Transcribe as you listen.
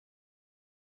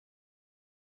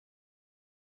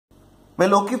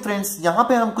Well okay friends, यहाँ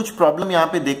पे हम कुछ प्रॉब्लम यहाँ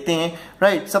पे देखते हैं।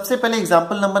 राइट, सबसे पहले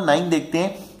एग्जांपल नंबर 9 देखते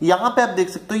हैं। यहाँ पे आप देख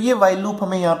सकते हो ये वाइल लूप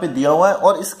हमें यहाँ पे दिया हुआ है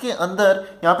और इसके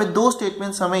अंदर यहाँ पे दो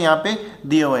स्टेटमेंट्स हमें यहाँ पे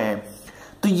दिए हुए हैं।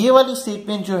 तो ये वाली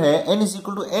स्टेटमेंट जो है n is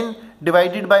equal to n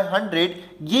divided by 100,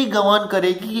 ये गवर्न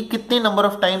करेगी कि कितने नंबर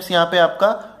ऑफ टाइम्स यहाँ पे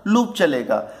आपका लूप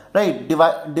चलेगा। राइट,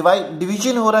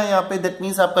 डिवीजन हो रहा है यहाँ पे, दैट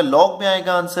मीन्स आपका लॉग में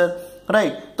आएगा आंसर।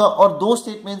 राइट, तो और दो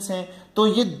स्टेटमेंट्स हैं, तो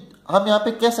ये हम यहाँ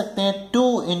पे कह सकते हैं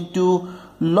 2 इंटू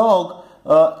लॉग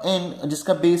n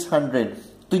जिसका बेस 100।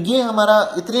 तो ये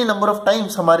हमारा इतने नंबर ऑफ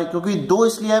टाइम्स हमारे, क्योंकि दो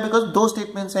इसलिए है बिकॉज दो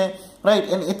स्टेटमेंट्स हैं। राइट,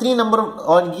 एंड इतनी नंबर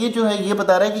और ये जो है ये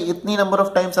बता रहा है कि इतनी नंबर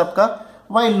ऑफ टाइम्स आपका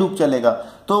वाइल लूप चलेगा।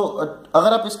 तो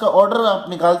अगर आप इसका ऑर्डर आप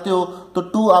निकालते हो तो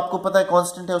 2 आपको पता है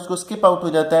कांस्टेंट है, उसको स्किप आउट हो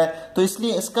जाता है। तो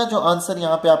इसलिए इसका जो आंसर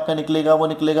यहाँ पे आपका निकलेगा वो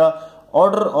निकलेगा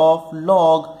order of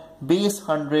log base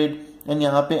 100 and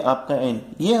यहाँ पे आपका n।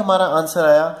 ये हमारा आंसर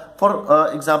आया for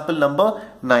example number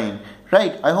 9।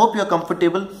 Right, I hope you are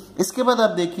comfortable. इसके बाद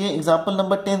आप देखिए एग्जाम्पल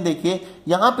नंबर 10 देखिए।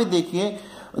 यहाँ पे देखिए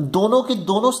दोनों के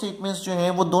दोनों स्टेटमेंट्स जो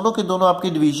हैं वो दोनों के दोनों आपके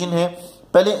डिवीजन है।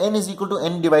 पहले n is equal to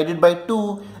n divided by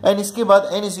 2 and इसके बाद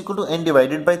n is equal to n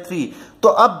divided by 3। तो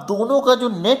अब दोनों का जो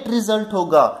नेट रिजल्ट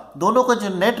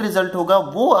होगा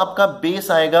वो आपका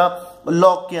बेस आएगा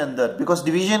लॉग के अंदर, बिकॉज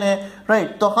डिवीजन है।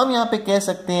 राइट, तो हम यहाँ पे कह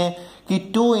सकते हैं कि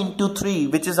 2 into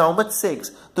 3 which is how much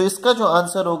 6। तो इसका जो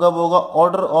आंसर होगा वो होगा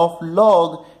order of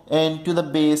log n to the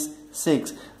base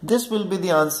 6। This will be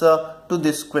the answer to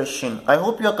this question. I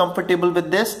hope you are comfortable with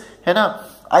this, है ना।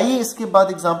 आइए इसके बाद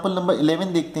एग्जांपल नंबर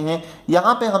 11 देखते हैं।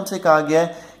 यहाँ पे हमसे कहा गया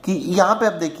है कि यहाँ पे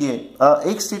आप देखिए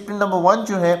एक स्टेटमेंट नंबर 1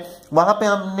 जो है वहां पे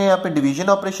हमने यहाँ पे डिवीजन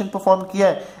ऑपरेशन परफॉर्म किया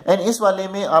है एंड इस वाले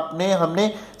में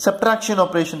हमने सब्ट्रैक्शन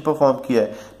ऑपरेशन परफॉर्म किया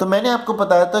है। तो मैंने आपको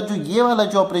बताया था जो ये वाला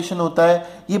जो ऑपरेशन होता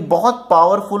है ये बहुत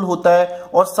पावरफुल होता है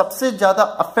और सबसे ज्यादा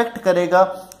अफेक्ट करेगा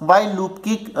वाइल लूप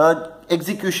की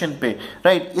एग्जीक्यूशन पे।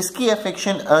 राइट, इसकी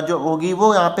अफेक्शन जो होगी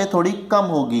वो यहाँ पे थोड़ी कम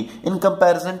होगी in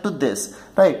comparison to this.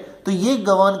 Right, तो ये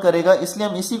गवर्न करेगा, इसलिए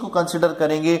हम इसी को कंसिडर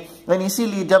करेंगे एंड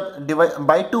इसीलिए जब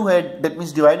बाई 2 है दैट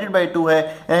मींस डिवाइडेड बाई 2 है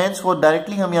एंड हेंस फॉर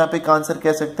डायरेक्टली हम यहाँ पे आंसर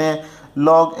कह सकते हैं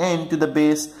log n to the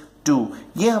base 2।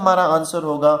 ये हमारा आंसर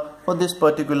होगा for this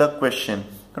particular question.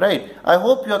 Right, I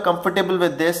hope you are comfortable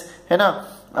with this, है ना।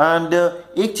 एंड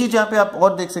एक चीज यहाँ पे आप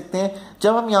और देख सकते हैं,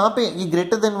 जब हम यहाँ पे ये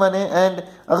ग्रेटर देन 1 है एंड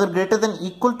अगर ग्रेटर देन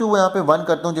इक्वल टू यहाँ पे 1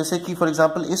 करता हूँ, जैसे कि फॉर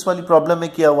एग्जांपल इस वाली प्रॉब्लम में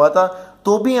किया हुआ था,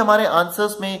 तो भी हमारे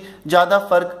आंसर्स में ज्यादा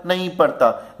फर्क नहीं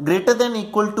पड़ता। Greater than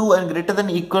equal to and greater than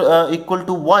equal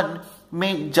to 1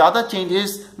 में ज्यादा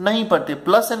चेंजेस नहीं पड़ते।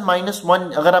 प्लस एंड माइनस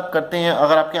 1 अगर आप करते हैं,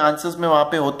 अगर आपके आंसर्स में वहां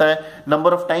पे होता है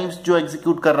नंबर ऑफ टाइम्स जो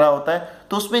एग्जीक्यूट कर रहा होता है,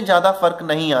 तो उसमें ज्यादा फर्क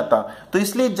नहीं आता। तो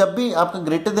इसलिए जब भी आपका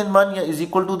ग्रेटर देन 1 या इज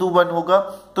इक्वल टू 1 होगा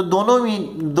तो दोनों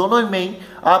में ही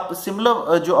आप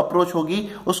सिमिलर जो अप्रोच होगी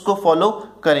उसको फॉलो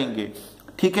करेंगे।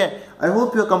 ठीक है, I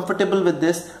hope you are comfortable with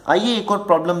this. आइए एक और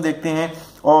प्रॉब्लम देखते हैं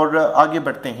और आगे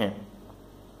बढ़ते हैं।